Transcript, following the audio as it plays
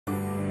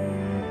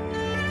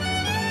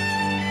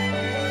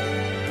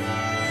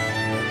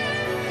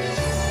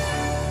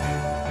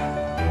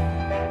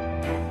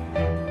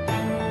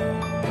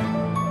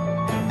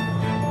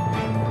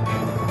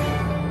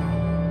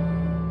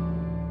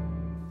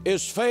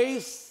Is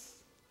faith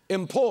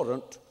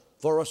important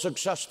for a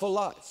successful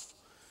life?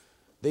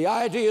 The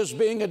idea is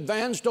being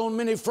advanced on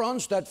many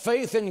fronts that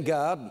faith in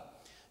God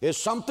is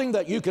something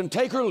that you can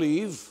take or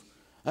leave,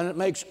 and it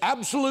makes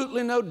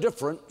absolutely no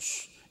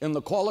difference in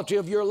the quality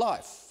of your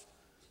life.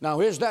 Now,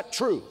 is that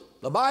true?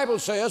 The Bible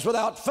says,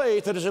 without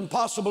faith it is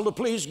impossible to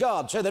please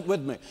God. Say that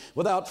with me.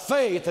 Without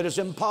faith it is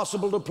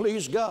impossible to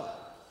please God.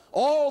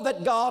 All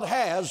that God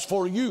has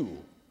for you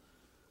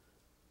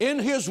in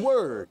His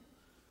Word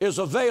is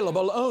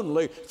available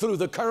only through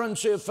the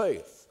currency of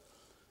faith.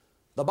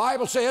 The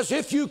Bible says,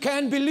 if you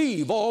can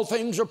believe, all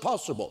things are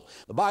possible.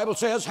 The Bible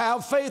says,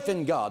 have faith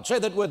in God. Say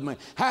that with me.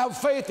 Have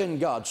faith in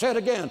God. Say it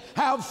again.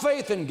 Have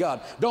faith in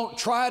God. Don't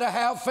try to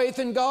have faith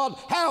in God.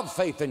 Have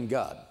faith in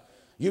God.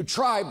 You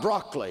try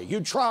broccoli. You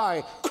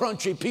try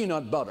crunchy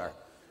peanut butter.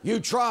 You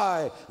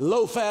try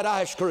low-fat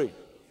ice cream.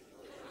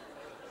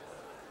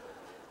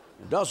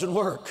 It doesn't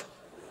work.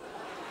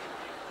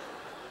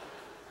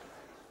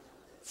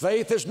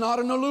 Faith is not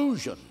an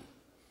illusion.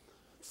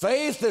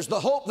 Faith is the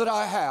hope that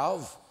I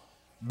have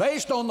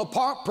based on the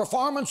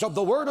performance of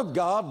the Word of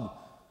God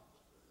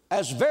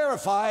as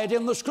verified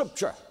in the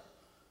Scripture.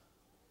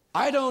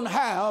 I don't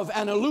have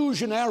an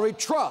illusionary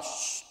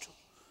trust.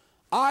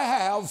 I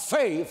have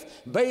faith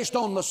based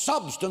on the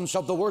substance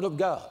of the Word of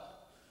God.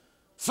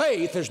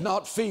 Faith is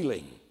not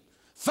feeling.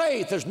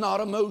 Faith is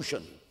not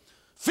emotion.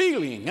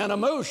 Feeling and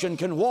emotion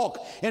can walk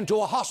into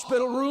a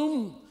hospital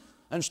room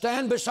and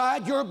stand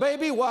beside your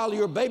baby while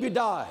your baby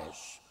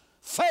dies.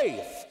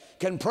 Faith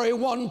can pray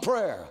one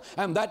prayer,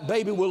 and that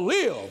baby will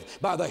live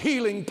by the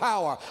healing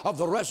power of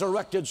the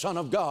resurrected Son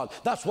of God.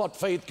 That's what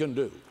faith can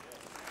do.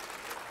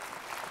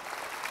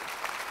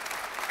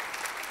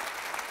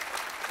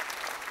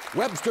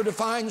 Webster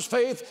defines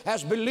faith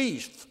as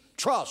belief,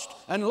 trust,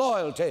 and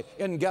loyalty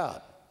in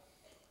God.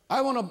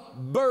 I want to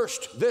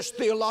burst this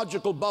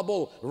theological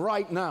bubble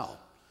right now.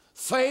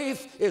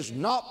 Faith is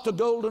not the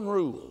golden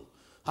rule.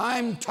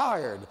 I'm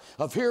tired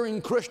of hearing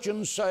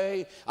Christians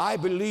say, I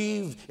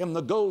believe in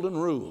the golden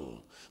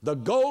rule. The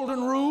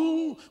golden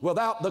rule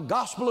without the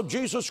gospel of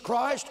Jesus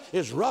Christ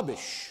is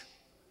rubbish.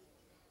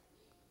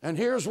 And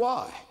here's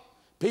why.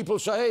 People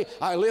say,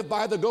 I live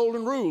by the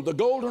golden rule. The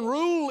golden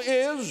rule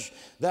is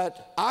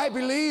that I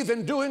believe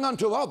in doing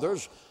unto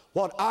others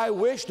what I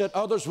wish that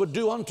others would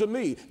do unto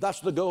me.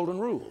 That's the golden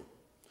rule.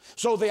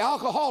 So the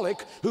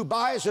alcoholic who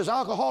buys his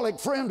alcoholic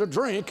friend a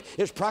drink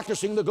is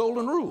practicing the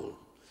golden rule.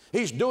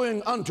 He's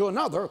doing unto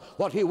another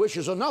what he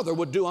wishes another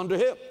would do unto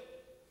him.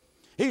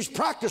 He's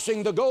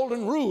practicing the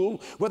golden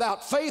rule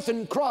without faith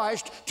in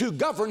Christ to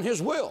govern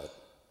his will.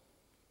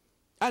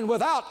 And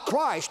without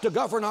Christ to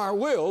govern our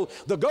will,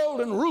 the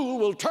golden rule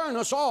will turn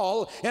us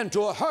all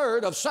into a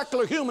herd of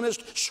secular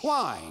humanist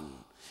swine,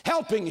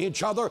 helping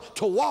each other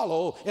to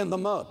wallow in the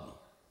mud.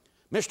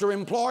 Mr.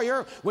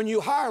 Employer, when you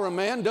hire a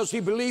man, does he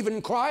believe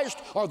in Christ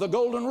or the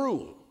golden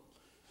rule?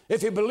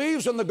 If he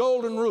believes in the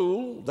golden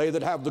rule, they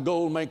that have the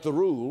gold make the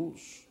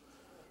rules,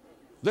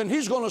 then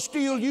he's going to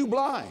steal you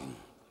blind.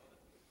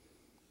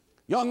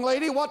 Young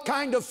lady, what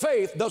kind of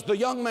faith does the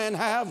young man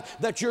have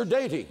that you're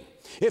dating?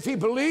 If he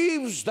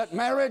believes that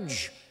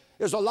marriage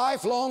is a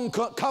lifelong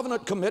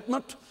covenant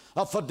commitment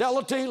of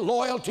fidelity,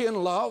 loyalty,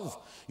 and love,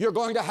 you're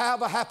going to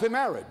have a happy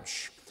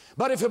marriage.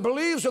 But if he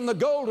believes in the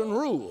golden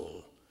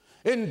rule,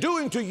 in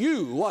doing to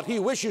you what he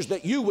wishes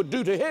that you would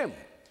do to him,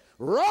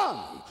 run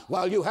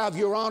while you have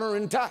your honor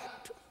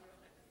intact.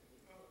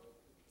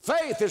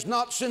 Faith is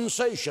not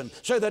sensation.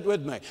 Say that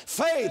with me.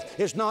 Faith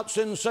is not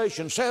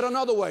sensation. Say it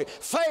another way.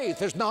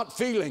 Faith is not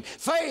feeling.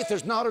 Faith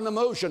is not an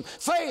emotion.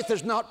 Faith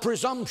is not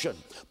presumption.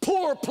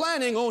 Poor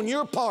planning on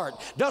your part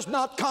does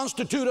not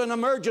constitute an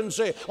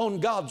emergency on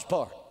God's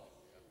part.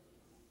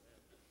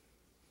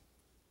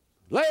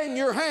 Laying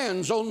your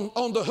hands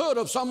on the hood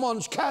of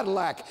someone's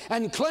Cadillac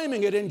and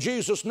claiming it in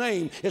Jesus'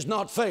 name is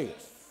not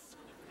faith.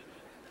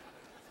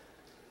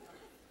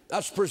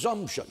 That's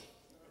presumption.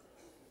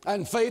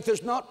 And faith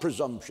is not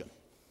presumption.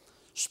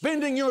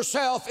 Spending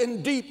yourself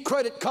in deep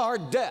credit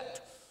card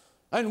debt,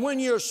 and when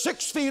you're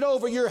 6 feet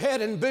over your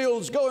head in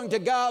bills, going to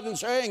God and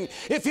saying,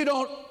 if you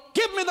don't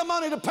give me the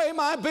money to pay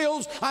my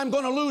bills, I'm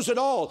going to lose it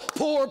all.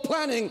 Poor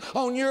planning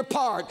on your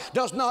part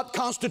does not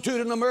constitute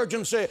an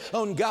emergency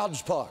on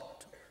God's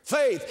part.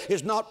 Faith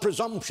is not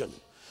presumption.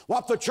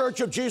 What the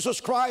Church of Jesus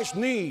Christ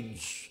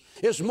needs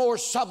is more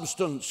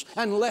substance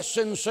and less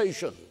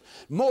sensation,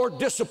 more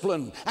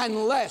discipline and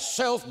less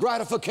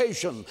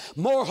self-gratification,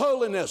 more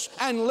holiness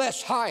and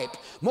less hype,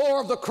 more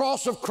of the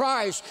cross of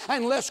Christ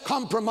and less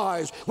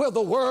compromise with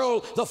the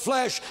world, the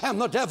flesh, and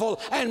the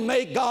devil. And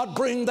may God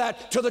bring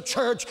that to the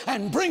church,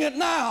 and bring it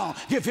now.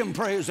 Give Him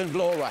praise and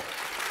glory.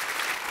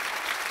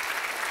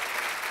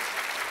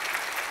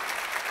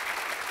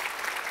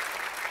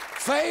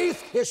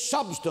 Faith is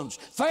substance.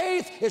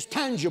 Faith is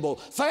tangible.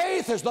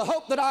 Faith is the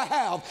hope that I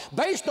have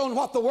based on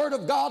what the Word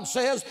of God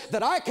says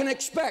that I can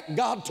expect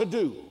God to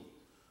do.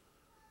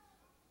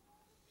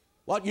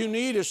 What you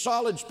need is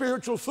solid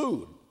spiritual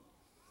food.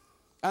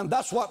 And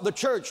that's what the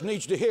church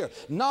needs to hear.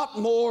 Not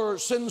more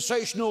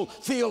sensational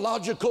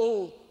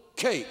theological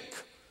cake.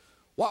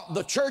 What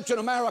the church in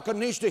America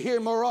needs to hear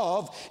more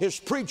of is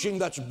preaching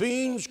that's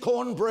beans,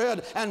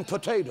 cornbread, and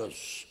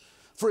potatoes.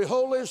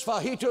 Frijoles,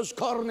 fajitas,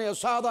 carne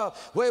asada,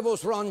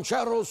 huevos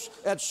rancheros,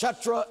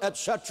 etc.,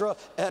 etc.,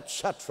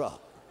 etc.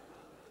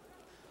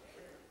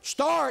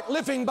 Start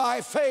living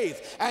by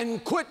faith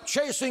and quit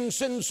chasing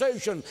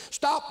sensation.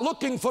 Stop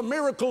looking for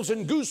miracles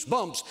and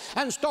goosebumps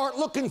and start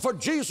looking for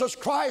Jesus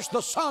Christ,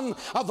 the Son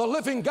of the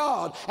living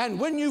God. And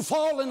when you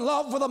fall in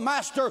love with a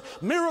master,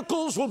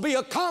 miracles will be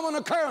a common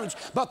occurrence,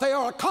 but they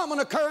are a common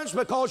occurrence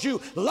because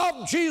you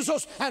love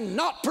Jesus and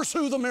not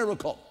pursue the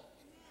miracle.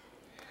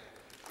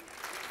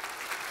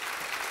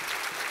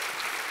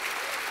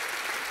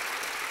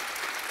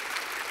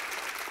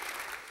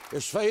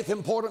 Is faith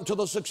important to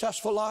the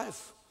successful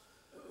life?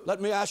 Let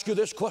me ask you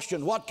this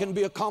question. What can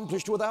be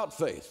accomplished without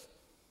faith?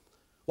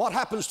 What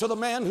happens to the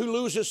man who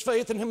loses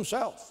faith in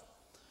himself?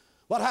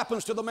 What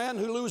happens to the man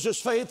who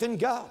loses faith in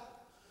God?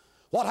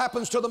 What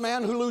happens to the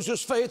man who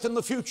loses faith in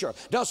the future?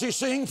 Does he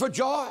sing for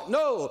joy?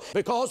 No,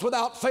 because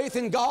without faith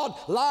in God,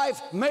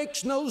 life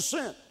makes no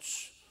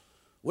sense.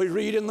 We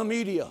read in the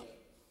media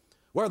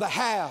where the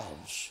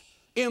haves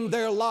in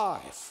their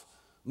life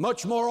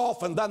much more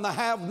often than the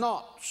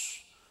have-nots.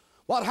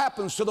 What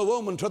happens to the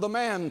woman, to the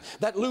man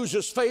that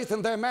loses faith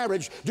in their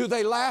marriage? Do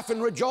they laugh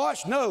and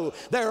rejoice? No.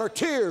 There are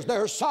tears,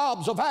 there are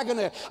sobs of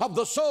agony of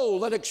the soul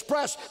that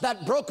express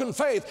that broken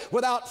faith.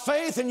 Without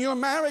faith in your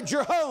marriage,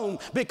 your home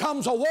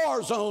becomes a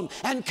war zone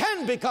and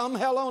can become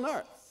hell on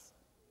earth.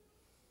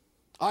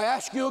 I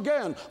ask you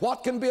again,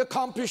 what can be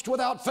accomplished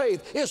without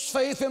faith? Is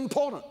faith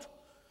important?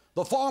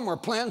 The farmer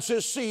plants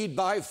his seed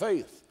by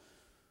faith.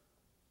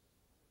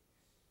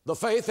 The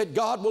faith that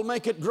God will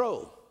make it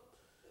grow.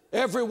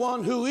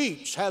 Everyone who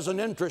eats has an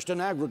interest in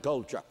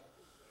agriculture.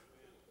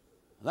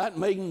 That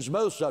means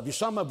most of you.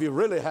 Some of you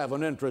really have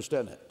an interest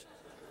in it.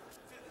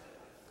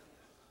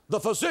 The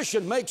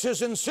physician makes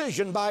his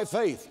incision by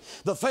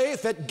faith. The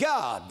faith that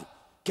God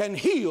can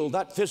heal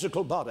that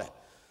physical body.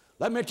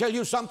 Let me tell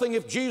you something.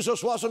 If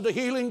Jesus wasn't a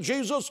healing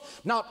Jesus,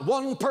 not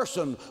one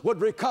person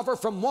would recover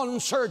from one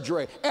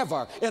surgery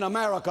ever in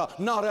America.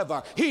 Not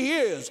ever. He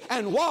is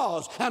and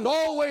was and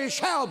always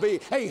shall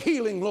be a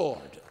healing Lord.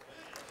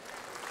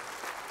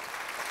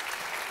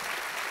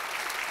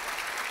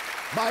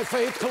 By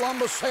faith,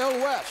 Columbus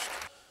sailed west.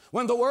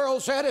 When the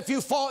world said, if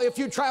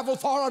you travel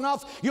far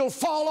enough, you'll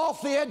fall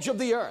off the edge of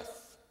the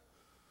earth.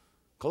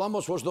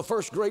 Columbus was the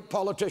first great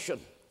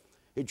politician.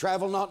 He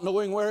traveled not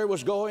knowing where he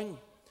was going.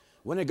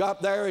 When he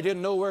got there, he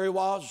didn't know where he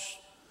was.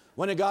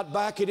 When he got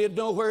back, he didn't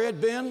know where he had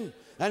been.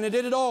 And he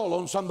did it all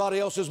on somebody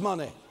else's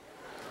money.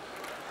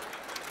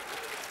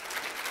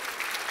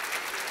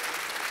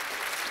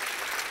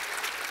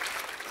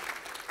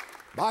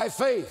 By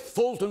faith,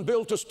 Fulton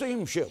built a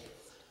steamship.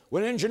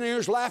 When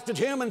engineers laughed at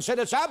him and said,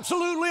 it's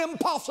absolutely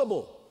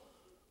impossible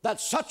that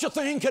such a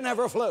thing can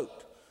ever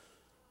float.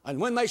 And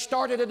when they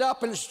started it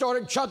up and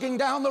started chugging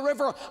down the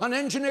river, an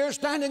engineer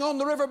standing on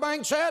the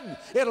riverbank said,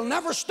 it'll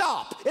never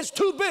stop. It's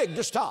too big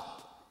to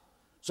stop.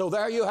 So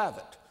there you have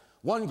it.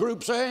 One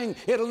group saying,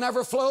 it'll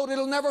never float,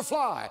 it'll never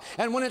fly.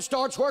 And when it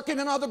starts working,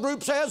 another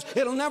group says,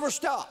 it'll never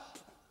stop.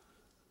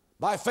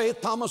 By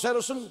faith, Thomas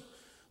Edison,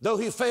 though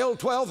he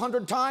failed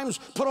 1,200 times,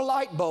 put a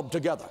light bulb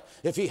together.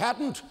 If he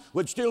hadn't,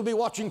 we'd still be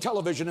watching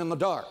television in the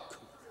dark.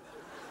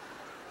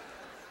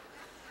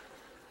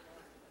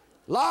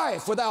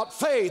 Life without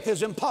faith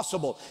is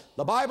impossible.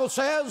 The Bible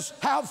says,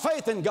 have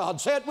faith in God.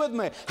 Say it with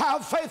me.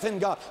 Have faith in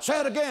God. Say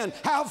it again.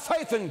 Have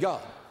faith in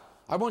God.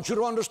 I want you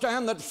to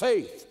understand that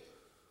faith,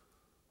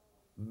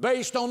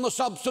 based on the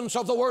substance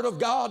of the Word of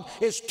God,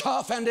 is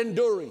tough and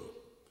enduring.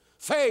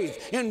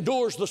 Faith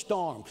endures the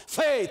storm.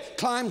 Faith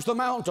climbs the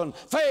mountain.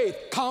 Faith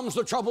calms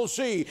the troubled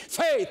sea.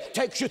 Faith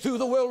takes you through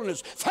the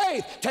wilderness.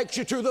 Faith takes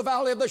you through the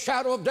valley of the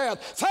shadow of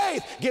death.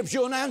 Faith gives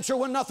you an answer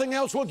when nothing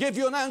else will give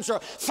you an answer.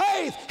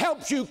 Faith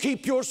helps you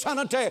keep your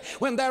sanity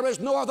when there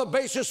is no other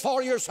basis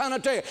for your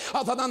sanity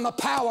other than the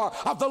power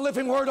of the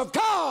living Word of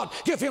God.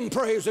 Give Him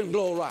praise and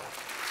glory.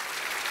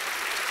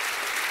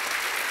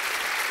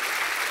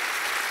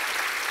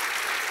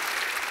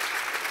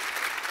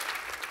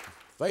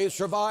 Faith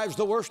survives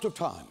the worst of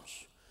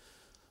times.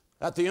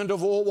 At the end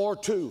of World War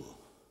II,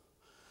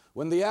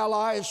 when the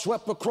Allies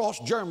swept across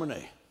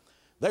Germany,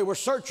 they were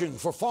searching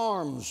for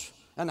farms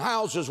and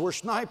houses where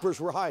snipers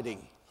were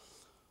hiding.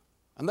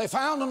 And they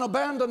found an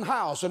abandoned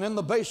house, and in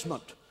the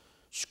basement,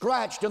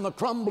 scratched in the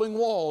crumbling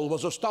wall,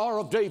 was a Star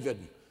of David,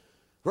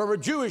 where a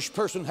Jewish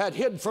person had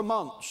hid for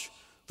months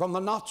from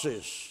the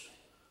Nazis.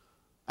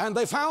 And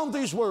they found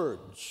these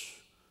words,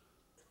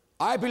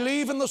 I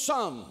believe in the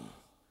sun,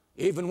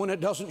 even when it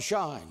doesn't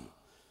shine.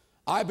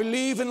 I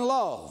believe in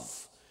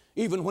love,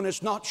 even when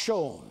it's not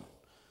shown.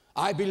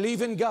 I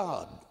believe in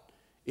God,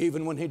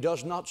 even when He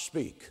does not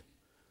speak.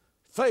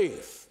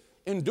 Faith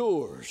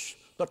endures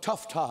the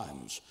tough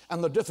times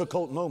and the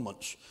difficult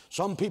moments.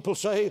 Some people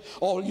say,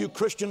 all you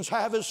Christians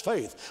have is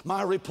faith.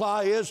 My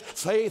reply is,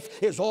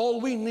 faith is all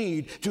we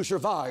need to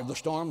survive the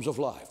storms of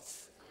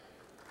life.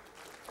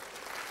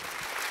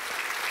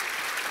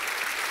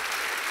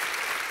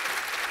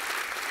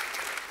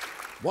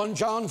 1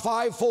 John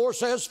 5:4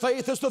 says,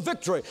 faith is the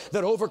victory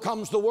that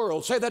overcomes the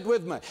world. Say that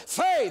with me.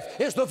 Faith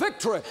is the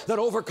victory that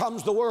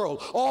overcomes the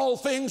world. All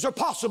things are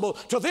possible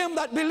to them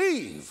that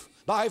believe.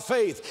 By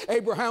faith,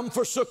 Abraham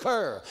forsook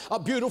Ur, a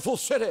beautiful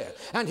city,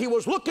 and he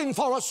was looking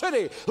for a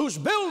city whose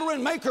builder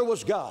and maker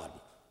was God.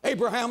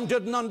 Abraham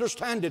didn't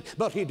understand it,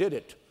 but he did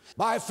it.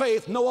 By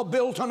faith, Noah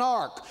built an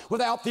ark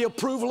without the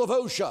approval of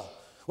OSHA,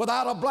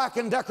 without a Black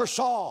 & Decker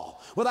saw,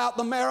 without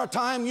the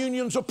Maritime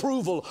Union's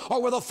approval,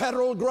 or with a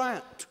federal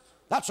grant.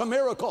 That's a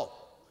miracle.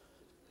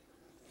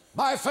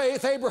 By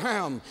faith,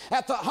 Abraham,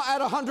 at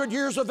 100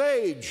 years of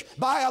age,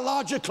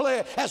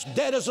 biologically as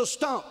dead as a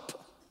stump,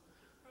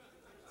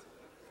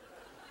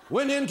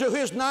 went into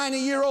his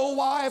 90-year-old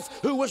wife,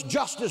 who was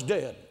just as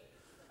dead,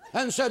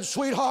 and said,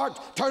 sweetheart,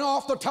 turn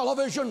off the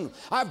television.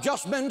 I've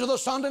just been to the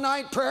Sunday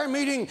night prayer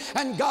meeting,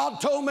 and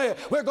God told me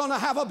we're going to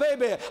have a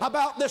baby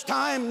about this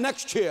time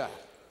next year.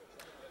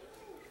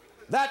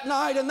 That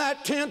night in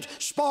that tent,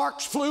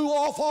 sparks flew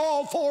off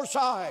all four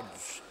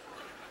sides.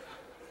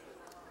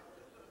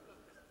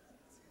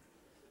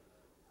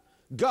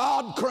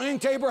 God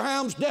cranked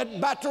Abraham's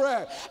dead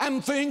battery,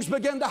 and things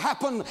began to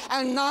happen.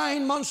 And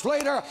 9 months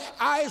later,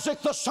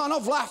 Isaac, the son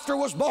of laughter,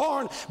 was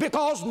born,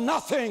 because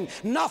nothing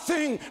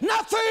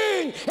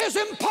is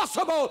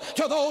impossible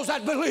to those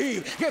that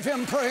believe. Give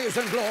him praise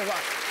and glory.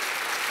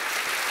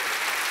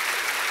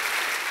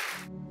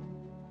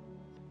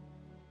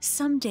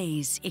 Some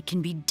days it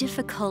can be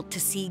difficult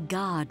to see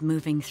God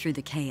moving through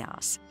the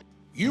chaos.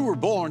 You were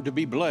born to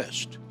be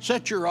blessed.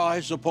 Set your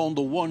eyes upon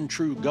the one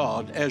true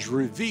God as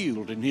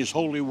revealed in His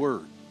holy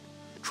word.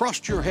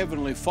 Trust your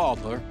Heavenly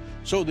Father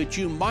so that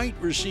you might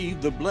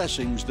receive the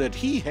blessings that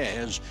He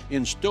has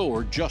in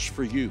store just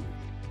for you.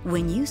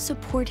 When you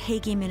support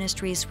Hagee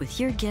Ministries with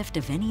your gift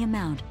of any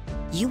amount,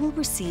 you will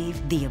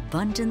receive the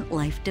Abundant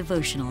Life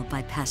Devotional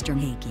by Pastor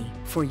Hagee.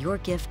 For your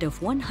gift of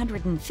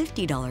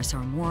 $150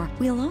 or more,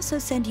 we'll also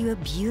send you a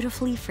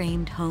beautifully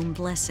framed home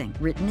blessing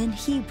written in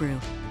Hebrew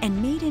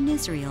and made in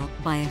Israel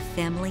by a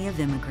family of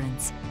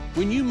immigrants.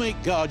 When you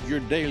make God your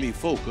daily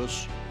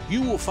focus,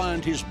 you will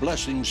find His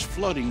blessings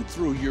flooding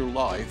through your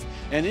life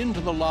and into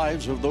the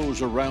lives of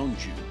those around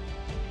you.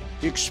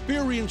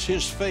 Experience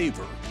His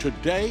favor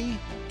today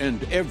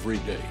and every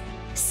day.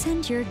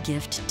 Send your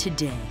gift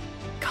today.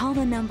 Call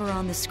the number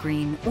on the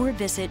screen or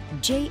visit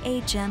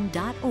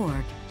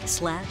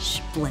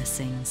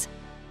jhm.org/blessings.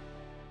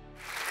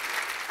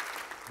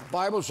 The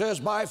Bible says,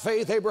 by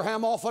faith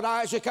Abraham offered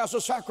Isaac as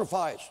a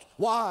sacrifice.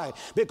 Why?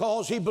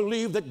 Because he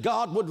believed that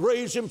God would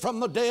raise him from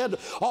the dead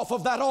off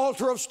of that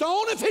altar of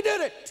stone if he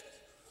did it.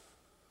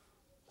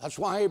 That's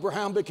why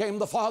Abraham became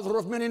the father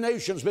of many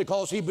nations,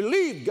 because he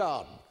believed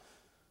God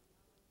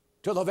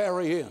to the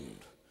very end.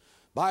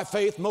 By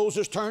faith,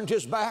 Moses turned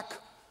his back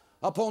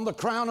upon the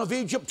crown of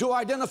Egypt to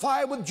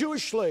identify with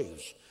Jewish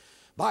slaves.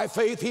 By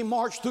faith, he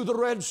marched through the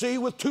Red Sea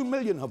with 2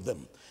 million of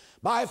them.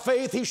 By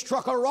faith, he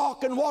struck a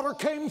rock and water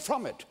came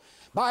from it.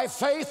 By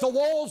faith, the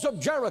walls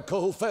of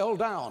Jericho fell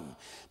down.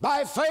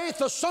 By faith,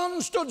 the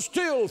sun stood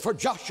still for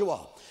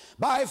Joshua.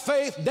 By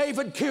faith,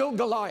 David killed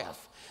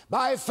Goliath.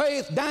 By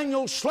faith,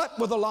 Daniel slept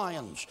with the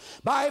lions.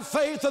 By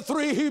faith, the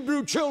 3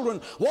 Hebrew children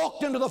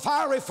walked into the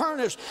fiery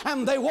furnace,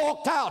 and they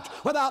walked out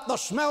without the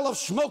smell of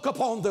smoke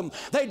upon them.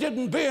 They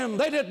didn't bend,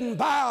 they didn't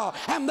bow,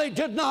 and they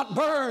did not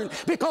burn,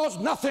 because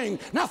nothing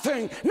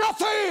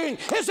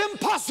is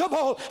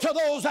impossible to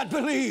those that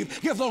believe.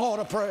 Give the Lord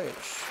a praise.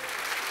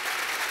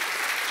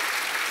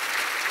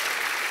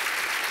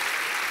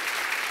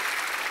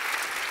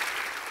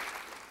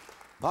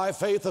 By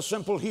faith, a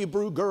simple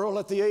Hebrew girl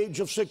at the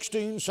age of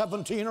 16,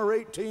 17, or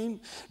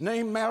 18,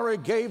 named Mary,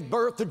 gave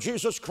birth to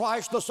Jesus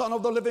Christ, the Son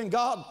of the living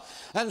God,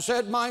 and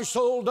said, my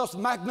soul doth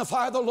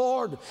magnify the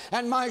Lord,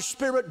 and my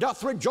spirit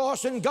doth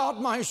rejoice in God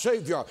my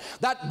Savior.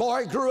 That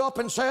boy grew up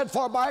and said,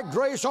 for by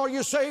grace are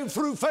you saved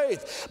through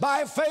faith.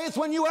 By faith,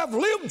 when you have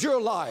lived your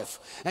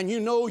life, and you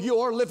know you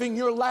are living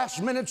your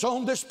last minutes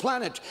on this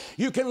planet,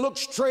 you can look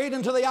straight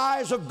into the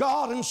eyes of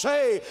God and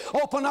say,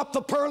 open up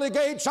the pearly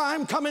gates,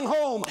 I'm coming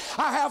home.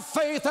 I have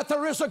faith that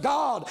there is a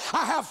God.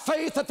 I have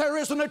faith that there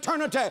is an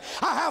eternity.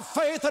 I have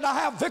faith that I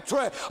have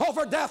victory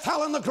over death,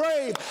 hell, and the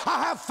grave.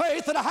 I have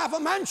faith that I have a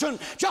mansion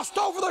just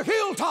over the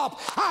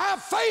hilltop. I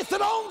have faith that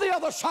on the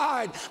other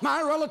side,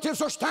 my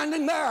relatives are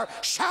standing there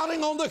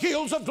shouting on the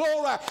hills of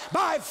glory.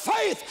 By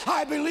faith,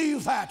 I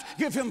believe that.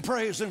 Give him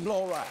praise and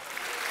glory.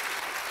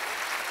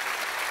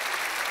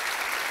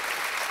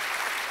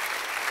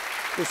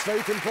 Is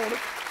faith important?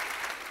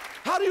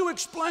 How do you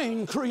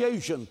explain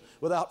creation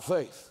without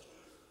faith?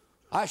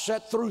 I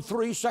sat through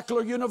 3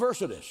 secular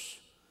universities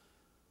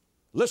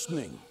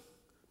listening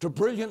to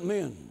brilliant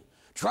men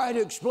try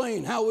to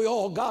explain how we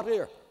all got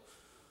here.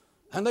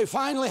 And they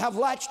finally have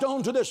latched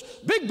on to this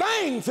Big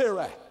Bang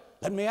theory.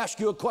 Let me ask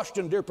you a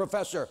question, dear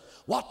professor.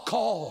 What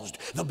caused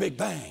the Big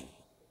Bang?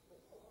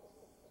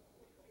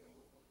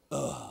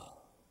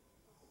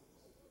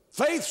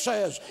 Faith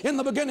says, in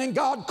the beginning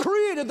God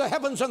created the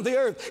heavens and the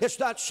earth. It's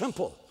that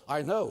simple.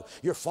 I know.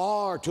 You're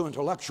far too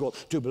intellectual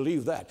to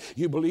believe that.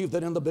 You believe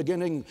that in the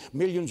beginning,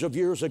 millions of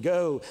years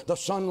ago, the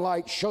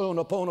sunlight shone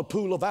upon a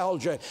pool of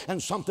algae,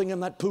 and something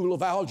in that pool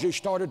of algae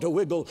started to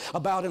wiggle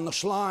about in the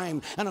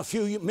slime, and a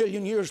few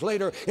million years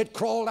later, it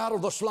crawled out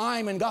of the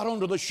slime and got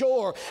onto the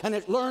shore, and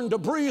it learned to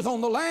breathe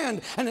on the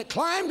land, and it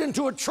climbed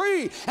into a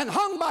tree and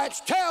hung by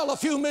its tail a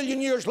few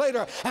million years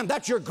later, and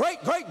that's your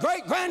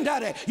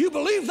great-great-great-granddaddy. You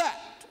believe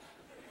that?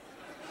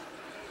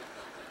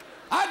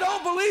 I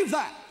don't believe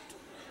that.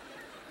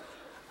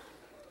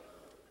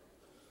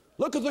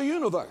 Look at the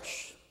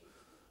universe.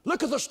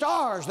 Look at the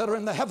stars that are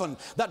in the heaven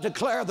that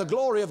declare the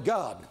glory of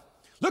God.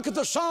 Look at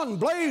the sun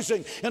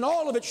blazing in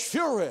all of its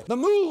fury, the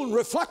moon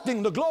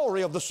reflecting the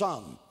glory of the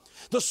sun,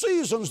 the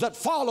seasons that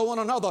follow one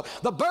another,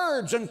 the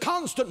birds in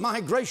constant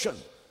migration.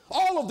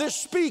 All of this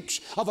speaks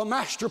of a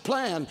master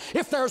plan.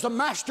 If there's a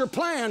master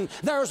plan,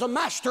 there's a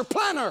master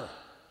planner.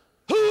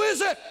 Who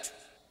is it?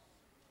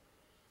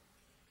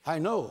 I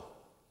know.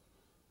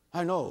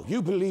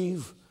 You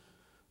believe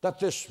that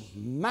this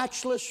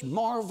matchless,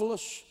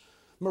 marvelous,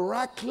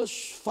 miraculous,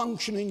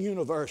 functioning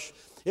universe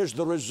is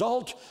the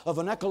result of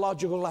an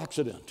ecological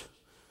accident.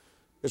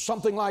 It's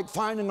something like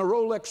finding a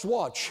Rolex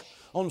watch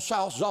on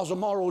South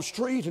Zarzamoro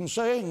Street and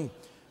saying,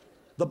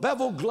 the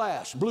beveled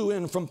glass blew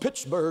in from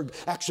Pittsburgh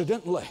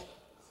accidentally,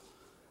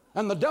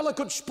 and the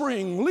delicate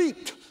spring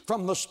leaked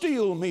from the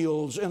steel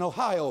mills in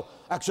Ohio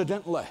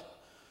accidentally,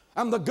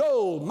 and the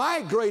gold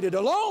migrated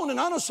alone and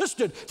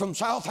unassisted from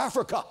South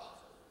Africa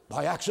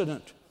by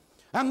accident.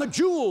 And the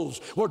jewels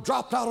were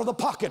dropped out of the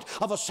pocket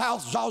of a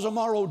South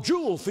Zarzamoro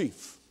jewel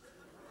thief.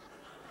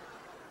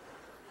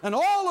 And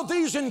all of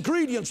these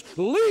ingredients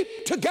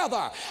leap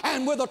together,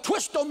 and with a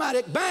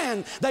twist-o-matic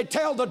band, they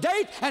tell the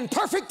date and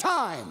perfect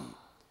time.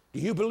 Do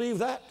you believe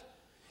that?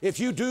 If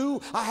you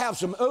do, I have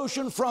some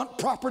oceanfront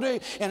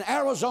property in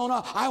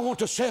Arizona I want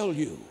to sell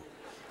you.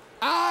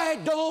 I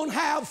don't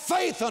have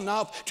faith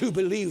enough to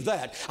believe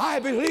that.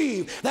 I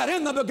believe that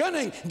in the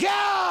beginning,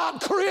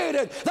 God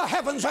created the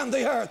heavens and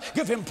the earth.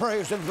 Give Him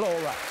praise and glory.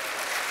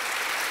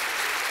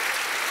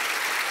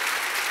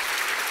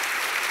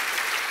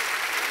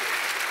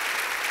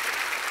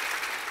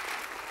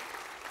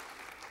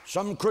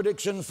 Some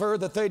critics infer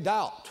that they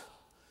doubt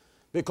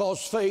because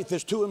faith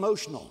is too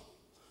emotional.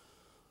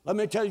 Let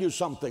me tell you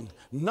something.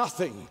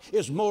 Nothing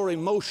is more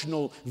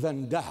emotional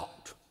than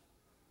doubt.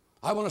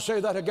 I want to say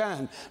that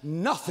again.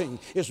 Nothing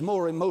is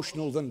more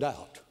emotional than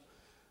doubt.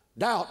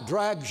 Doubt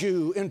drags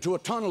you into a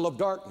tunnel of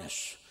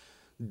darkness.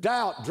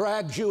 Doubt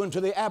drags you into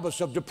the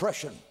abyss of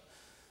depression.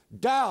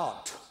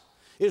 Doubt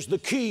is the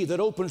key that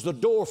opens the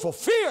door for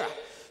fear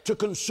to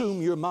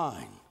consume your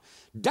mind.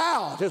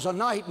 Doubt is a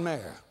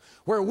nightmare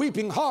where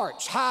weeping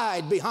hearts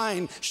hide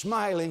behind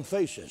smiling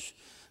faces.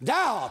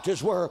 Doubt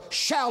is where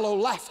shallow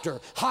laughter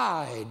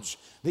hides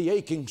the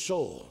aching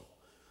soul.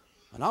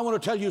 And I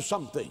want to tell you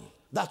something.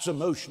 That's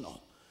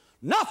emotional.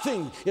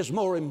 Nothing is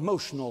more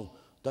emotional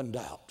than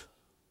doubt.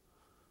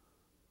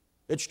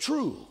 It's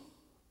true.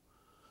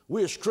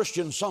 We as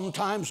Christians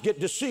sometimes get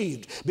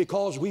deceived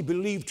because we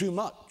believe too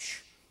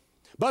much.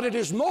 But it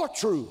is more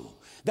true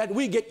that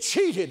we get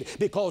cheated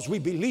because we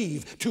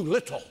believe too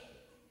little.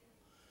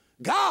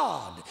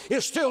 God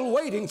is still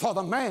waiting for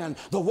the man,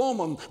 the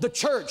woman, the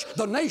church,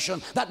 the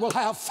nation that will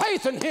have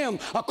faith in Him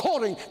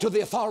according to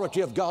the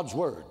authority of God's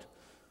Word.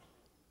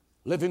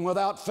 Living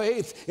without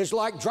faith is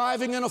like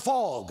driving in a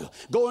fog,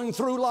 going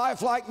through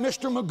life like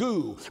Mr.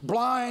 Magoo,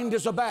 blind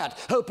as a bat,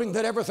 hoping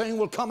that everything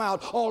will come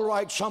out all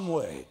right some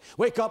way.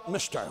 Wake up,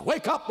 mister.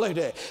 Wake up,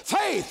 lady.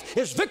 Faith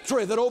is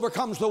victory that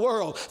overcomes the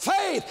world.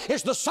 Faith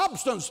is the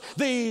substance,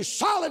 the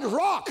solid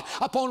rock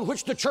upon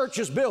which the church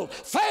is built.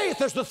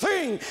 Faith is the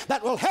thing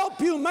that will help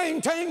you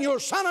maintain your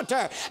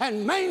sanity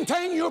and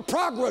maintain your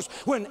progress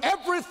when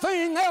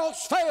everything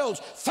else fails.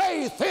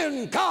 Faith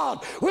in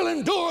God will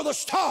endure the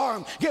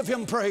storm. Give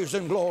Him praise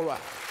and glory.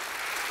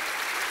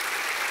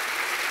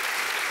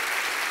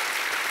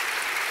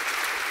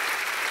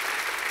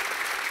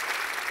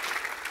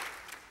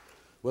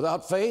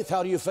 Without faith,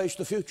 how do you face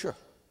the future?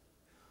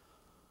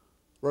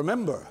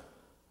 Remember,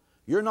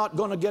 you're not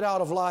going to get out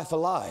of life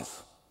alive.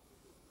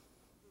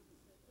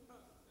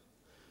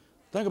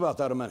 Think about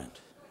that a minute.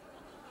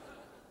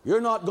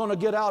 You're not going to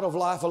get out of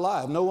life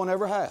alive. No one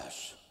ever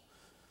has.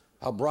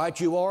 How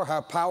bright you are,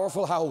 how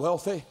powerful, how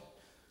wealthy,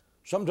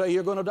 someday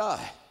you're going to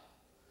die.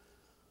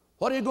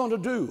 What are you going to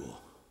do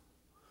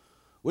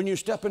when you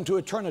step into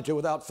eternity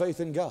without faith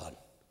in God?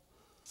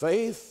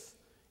 Faith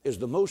is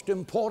the most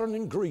important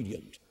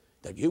ingredient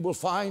that you will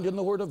find in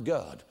the Word of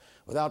God.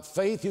 Without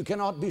faith, you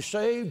cannot be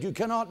saved, you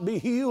cannot be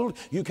healed,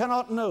 you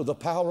cannot know the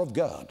power of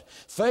God.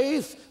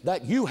 Faith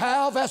that you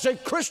have as a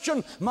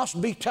Christian must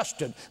be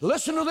tested.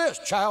 Listen to this,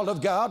 child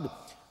of God.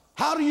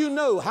 How do you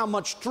know how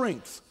much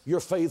strength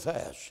your faith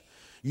has?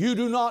 You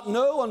do not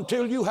know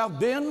until you have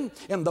been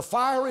in the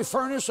fiery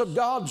furnace of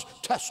God's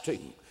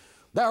testing.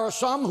 There are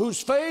some whose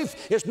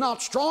faith is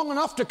not strong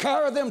enough to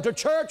carry them to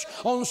church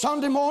on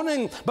Sunday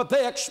morning, but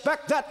they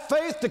expect that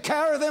faith to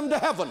carry them to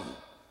heaven.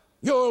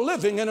 You're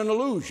living in an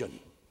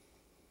illusion.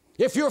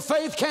 If your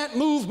faith can't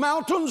move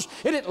mountains,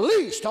 it at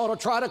least ought to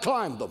try to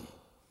climb them.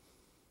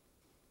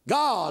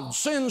 God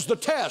sends the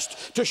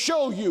test to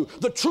show you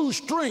the true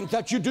strength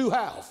that you do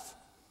have.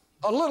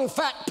 A little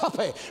fat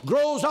puppy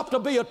grows up to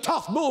be a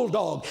tough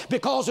bulldog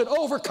because it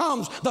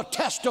overcomes the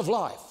test of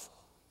life.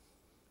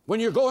 When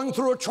you're going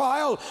through a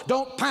trial,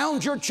 don't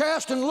pound your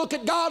chest and look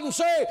at God and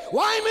say,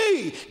 "Why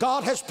me?"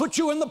 God has put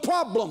you in the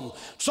problem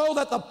so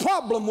that the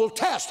problem will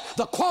test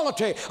the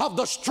quality of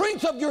the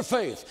strength of your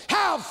faith.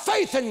 Have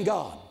faith in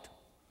God.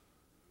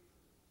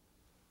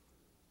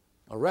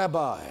 A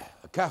rabbi,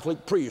 a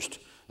Catholic priest,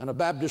 and a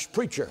Baptist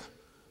preacher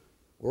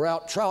were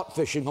out trout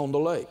fishing on the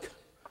lake.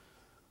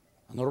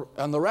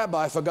 And the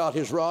rabbi forgot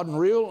his rod and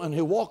reel, and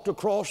he walked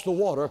across the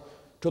water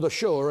to the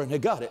shore, and he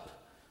got it.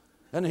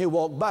 And he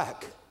walked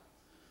back.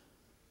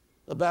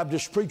 The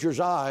Baptist preacher's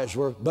eyes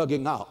were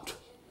bugging out.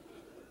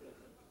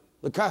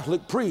 The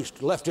Catholic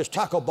priest left his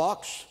tackle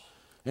box,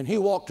 and he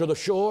walked to the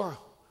shore,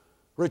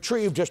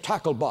 retrieved his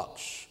tackle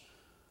box.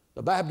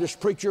 The Baptist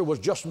preacher was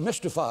just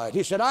mystified.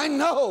 He said, "I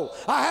know,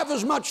 I have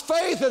as much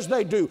faith as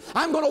they do.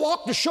 I'm going to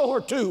walk to shore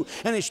too."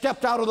 And he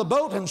stepped out of the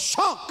boat and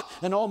sunk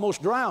and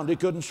almost drowned. He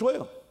couldn't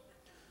swim.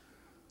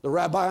 The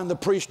rabbi and the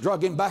priest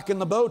drug him back in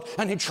the boat,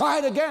 and he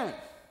tried again.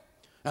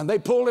 And they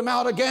pulled him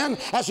out again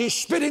as he's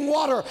spitting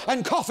water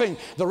and coughing.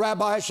 The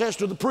rabbi says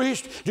to the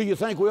priest, "Do you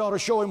think we ought to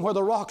show him where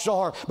the rocks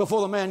are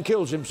before the man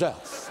kills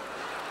himself?"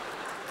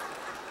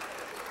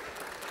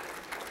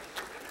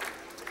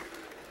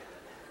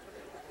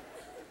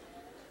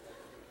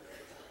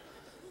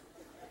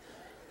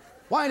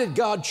 Why did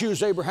God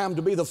choose Abraham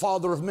to be the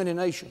father of many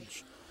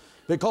nations?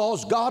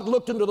 Because God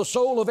looked into the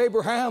soul of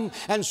Abraham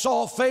and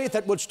saw faith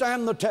that would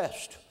stand the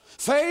test.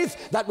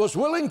 Faith that was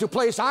willing to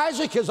place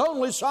Isaac, his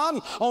only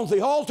son, on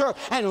the altar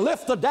and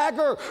lift the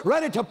dagger,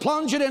 ready to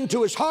plunge it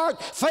into his heart.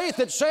 Faith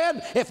that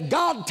said, if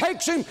God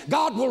takes him,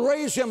 God will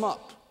raise him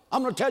up.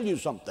 I'm going to tell you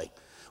something.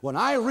 When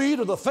I read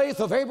of the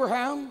faith of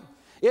Abraham,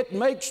 it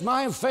makes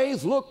my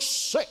faith look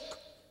sick.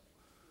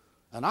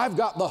 And I've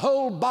got the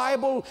whole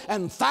Bible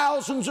and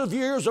thousands of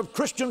years of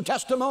Christian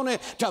testimony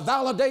to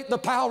validate the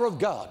power of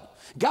God.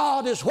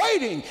 God is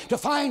waiting to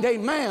find a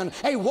man,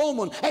 a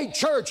woman, a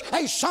church,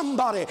 a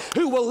somebody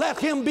who will let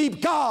him be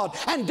God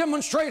and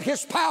demonstrate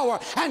his power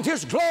and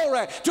his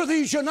glory to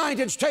these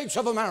United States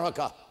of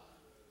America.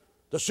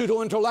 The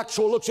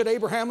pseudo-intellectual looks at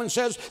Abraham and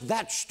says,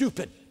 "That's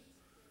stupid."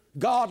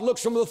 God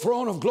looks from the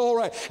throne of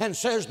glory and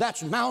says,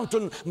 "That's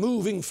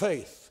mountain-moving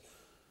faith."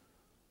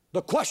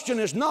 The question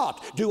is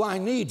not, do I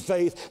need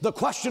faith? The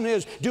question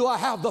is, do I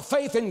have the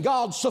faith in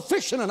God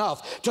sufficient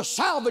enough to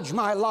salvage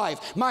my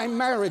life, my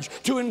marriage,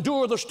 to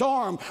endure the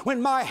storm?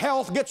 When my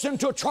health gets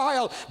into a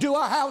trial, do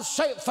I have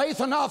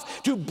faith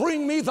enough to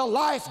bring me the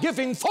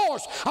life-giving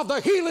force of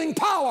the healing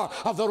power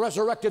of the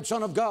resurrected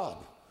Son of God?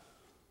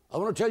 I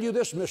want to tell you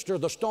this, mister,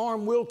 the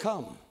storm will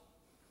come.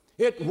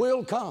 It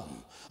will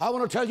come. I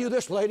want to tell you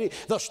this, lady,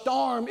 the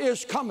storm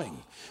is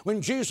coming.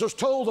 When Jesus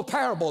told the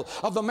parable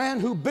of the man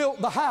who built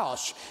the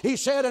house, he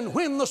said, and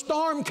when the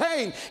storm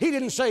came, he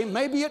didn't say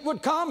maybe it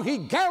would come. He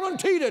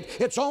guaranteed it.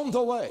 It's on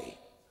the way.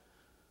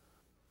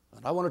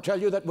 And I want to tell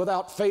you that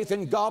without faith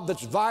in God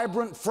that's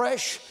vibrant,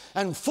 fresh,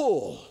 and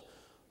full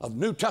of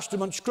New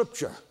Testament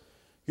Scripture,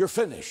 you're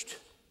finished.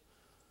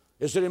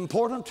 Is it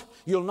important?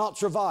 You'll not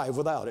survive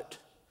without it.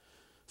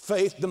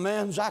 Faith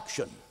demands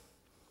action.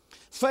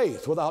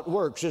 Faith without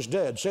works is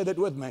dead. Say that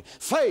with me.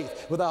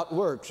 Faith without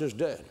works is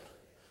dead.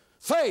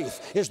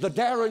 Faith is the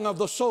daring of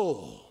the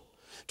soul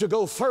to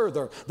go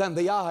further than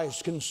the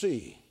eyes can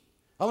see.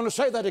 I want to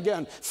say that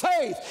again.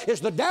 Faith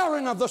is the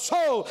daring of the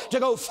soul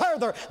to go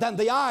further than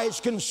the eyes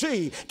can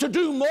see, to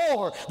do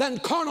more than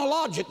carnal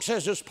logic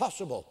says is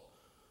possible.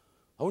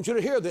 I want you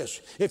to hear this.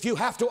 If you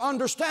have to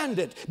understand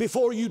it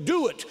before you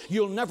do it,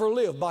 you'll never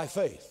live by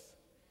faith.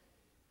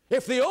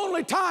 If the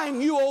only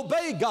time you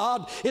obey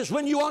God is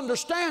when you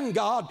understand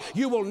God,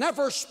 you will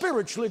never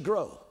spiritually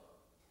grow.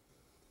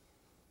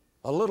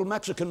 A little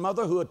Mexican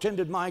mother who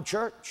attended my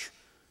church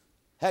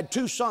had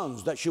 2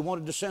 sons that she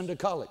wanted to send to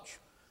college.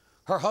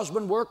 Her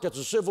husband worked as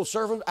a civil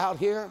servant out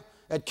here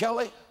at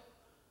Kelly,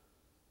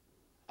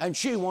 and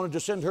she wanted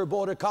to send her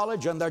boy to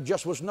college, and there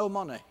just was no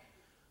money.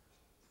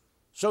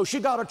 So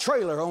she got a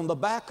trailer on the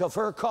back of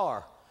her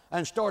car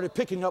and started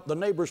picking up the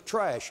neighbor's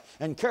trash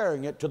and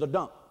carrying it to the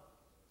dump.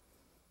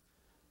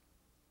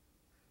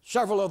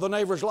 Several of the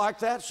neighbors like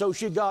that, so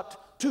she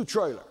got 2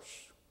 trailers.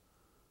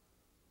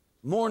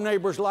 More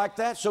neighbors like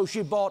that, so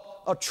she bought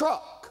a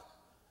truck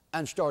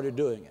and started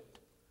doing it.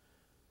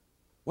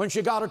 When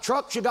she got a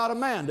truck, she got a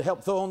man to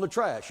help throw on the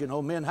trash. You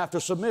know, men have to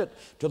submit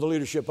to the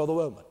leadership of the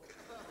woman.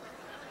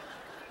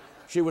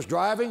 She was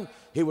driving,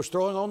 he was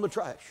throwing on the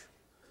trash.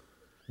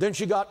 Then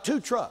she got 2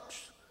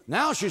 trucks.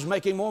 Now she's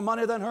making more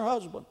money than her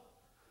husband.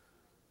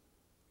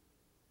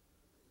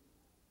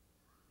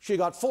 She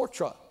got 4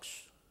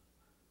 trucks.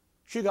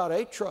 She got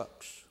 8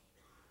 trucks.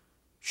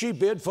 She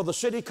bid for the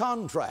city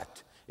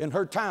contract in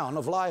her town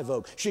of Live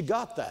Oak. She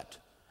got that.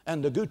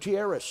 And the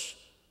Gutierrez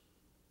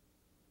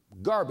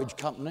garbage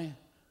company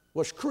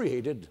was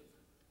created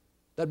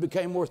that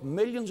became worth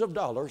millions of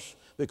dollars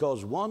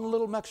because one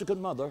little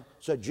Mexican mother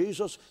said,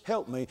 Jesus,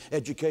 help me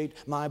educate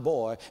my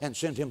boy, and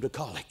sent him to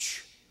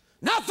college.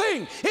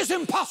 Nothing is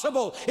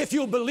impossible if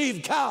you'll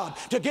believe God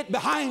to get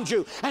behind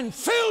you and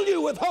fill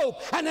you with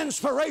hope and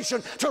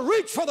inspiration to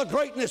reach for the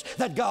greatness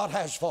that God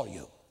has for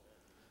you.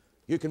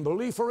 You can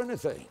believe for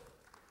anything.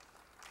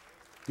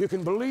 You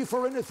can believe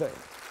for anything.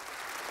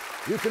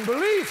 You can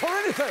believe for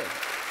anything.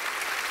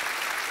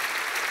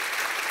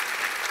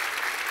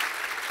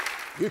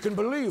 You can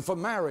believe for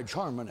marriage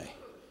harmony.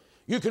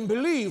 You can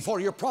believe for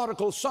your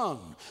prodigal son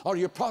or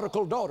your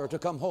prodigal daughter to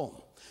come home.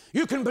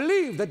 You can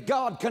believe that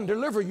God can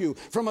deliver you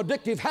from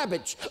addictive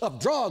habits of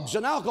drugs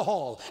and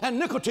alcohol and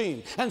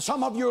nicotine. And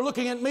some of you are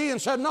looking at me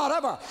and said, not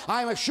ever.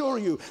 I assure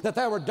you that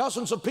there were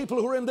dozens of people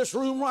who are in this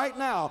room right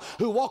now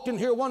who walked in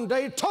here one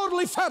day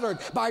totally fettered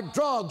by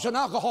drugs and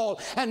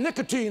alcohol and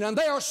nicotine, and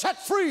they are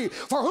set free.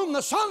 For whom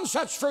the Son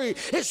sets free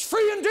is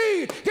free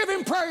indeed. Give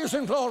Him praise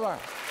and glory.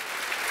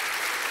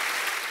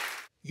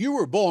 You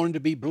were born to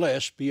be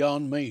blessed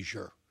beyond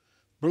measure,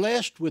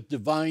 blessed with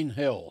divine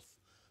health,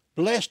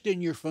 blessed in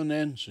your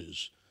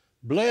finances,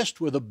 blessed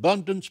with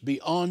abundance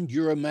beyond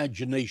your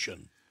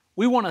imagination.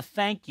 We want to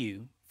thank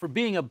you for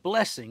being a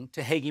blessing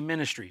to Hagee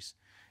Ministries.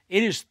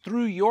 It is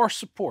through your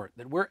support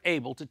that we're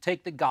able to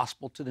take the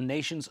gospel to the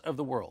nations of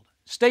the world.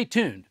 Stay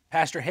tuned.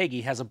 Pastor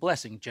Hagee has a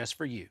blessing just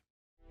for you.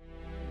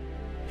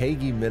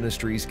 Hagee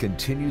Ministries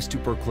continues to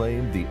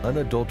proclaim the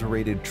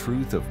unadulterated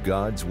truth of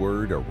God's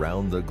Word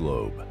around the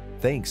globe.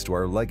 Thanks to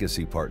our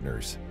legacy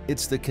partners.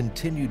 It's the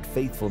continued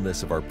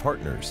faithfulness of our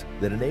partners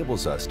that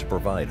enables us to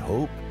provide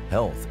hope,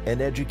 health,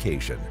 and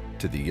education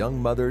to the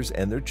young mothers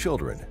and their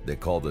children that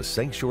call the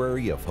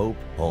Sanctuary of Hope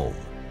home.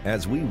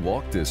 As we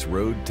walk this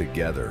road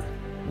together,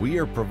 we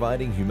are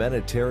providing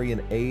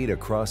humanitarian aid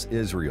across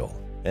Israel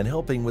and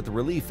helping with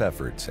relief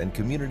efforts and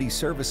community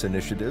service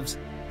initiatives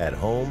at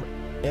home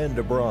and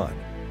abroad.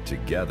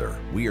 Together,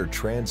 we are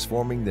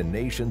transforming the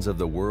nations of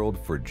the world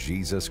for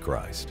Jesus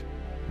Christ.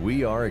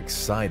 We are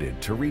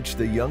excited to reach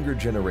the younger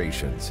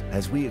generations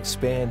as we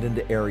expand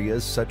into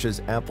areas such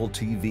as Apple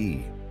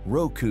TV,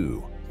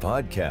 Roku,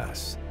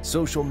 podcasts,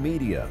 social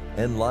media,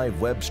 and live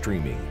web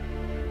streaming.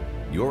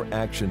 Your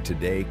action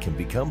today can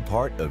become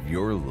part of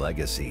your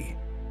legacy.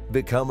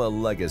 Become a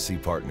legacy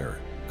partner.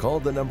 Call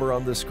the number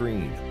on the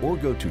screen or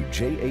go to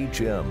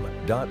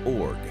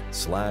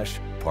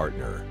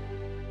jhm.org/partner.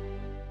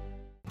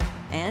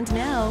 And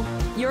now,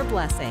 your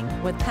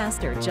blessing with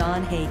Pastor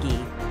John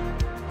Hagee.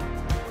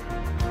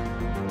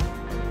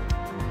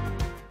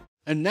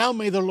 And now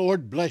may the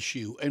Lord bless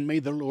you, and may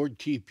the Lord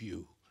keep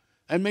you.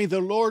 And may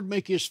the Lord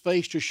make His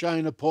face to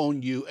shine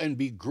upon you and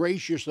be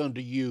gracious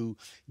unto you,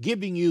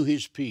 giving you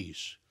His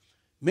peace.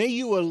 May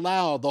you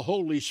allow the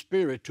Holy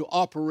Spirit to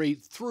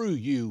operate through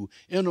you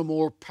in a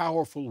more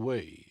powerful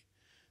way.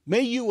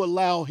 May you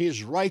allow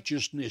His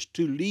righteousness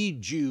to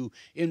lead you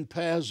in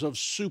paths of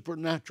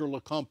supernatural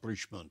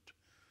accomplishment.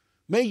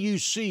 May you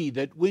see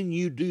that when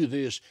you do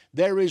this,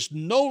 there is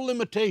no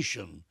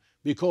limitation,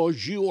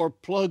 because you are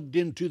plugged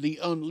into the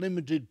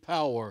unlimited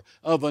power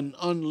of an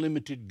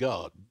unlimited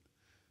God.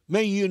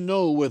 May you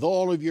know with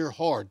all of your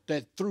heart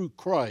that through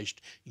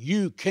Christ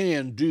you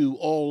can do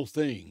all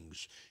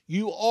things.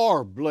 You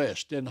are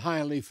blessed and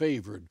highly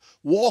favored.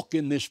 Walk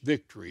in this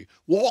victory.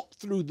 Walk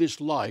through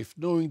this life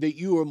knowing that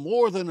you are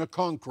more than a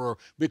conqueror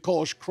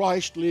because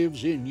Christ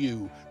lives in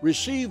you.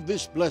 Receive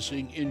this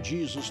blessing in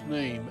Jesus'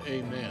 name.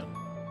 Amen.